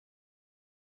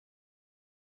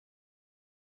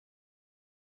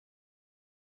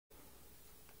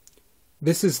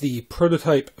This is the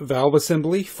prototype valve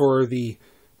assembly for the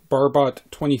BarBot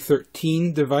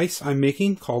 2013 device I'm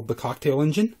making called the Cocktail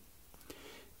Engine.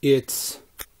 It's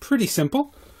pretty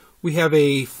simple. We have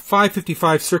a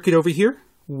 555 circuit over here,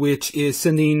 which is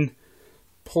sending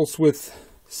pulse width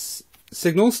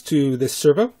signals to this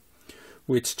servo,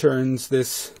 which turns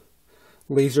this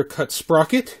laser cut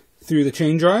sprocket through the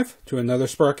chain drive to another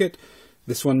sprocket,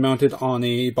 this one mounted on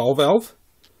a ball valve,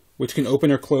 which can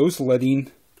open or close,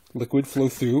 letting liquid flow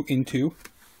through into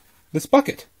this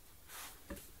bucket.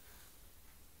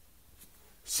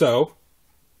 So,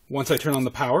 once I turn on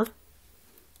the power,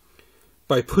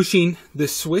 by pushing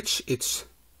this switch, it's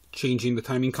changing the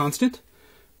timing constant,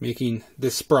 making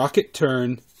this sprocket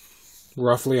turn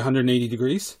roughly 180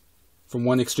 degrees from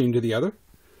one extreme to the other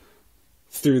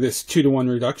through this 2-to-1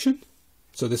 reduction.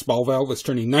 So this ball valve is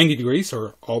turning 90 degrees,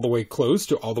 or all the way closed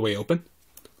to all the way open,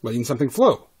 letting something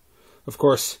flow. Of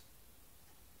course,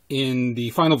 in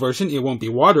the final version, it won't be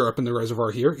water up in the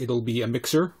reservoir here. It'll be a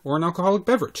mixer or an alcoholic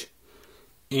beverage.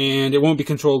 And it won't be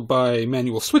controlled by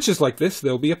manual switches like this.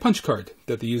 There'll be a punch card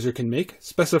that the user can make,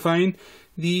 specifying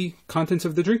the contents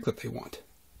of the drink that they want.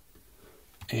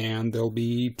 And there'll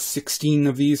be 16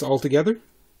 of these altogether,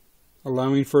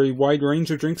 allowing for a wide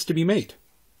range of drinks to be made.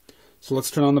 So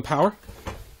let's turn on the power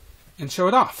and show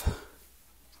it off.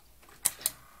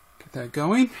 Get that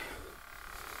going.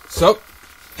 So,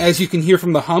 as you can hear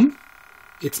from the hum,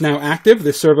 it's now active.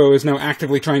 This servo is now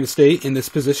actively trying to stay in this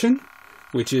position,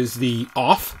 which is the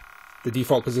off. The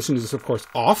default position is, of course,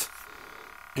 off.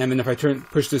 And then if I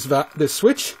push this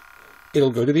switch,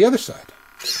 it'll go to the other side.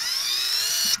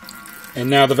 And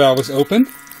now the valve is open,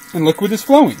 and liquid is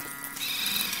flowing.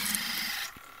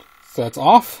 So that's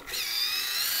off,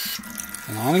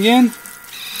 and on again,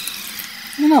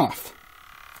 and off.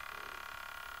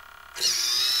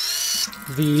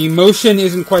 The motion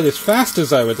isn't quite as fast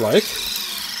as I would like,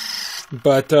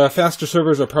 but faster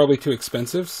servers are probably too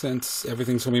expensive since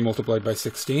everything's going to be multiplied by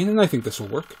 16, and I think this will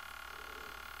work.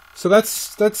 So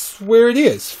that's where it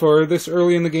is for this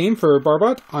early in the game for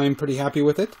BarBot. I'm pretty happy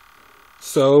with it.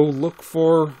 So look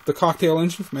for the Cocktail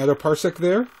Engine from Attoparsec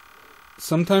there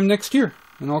sometime next year,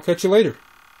 and I'll catch you later.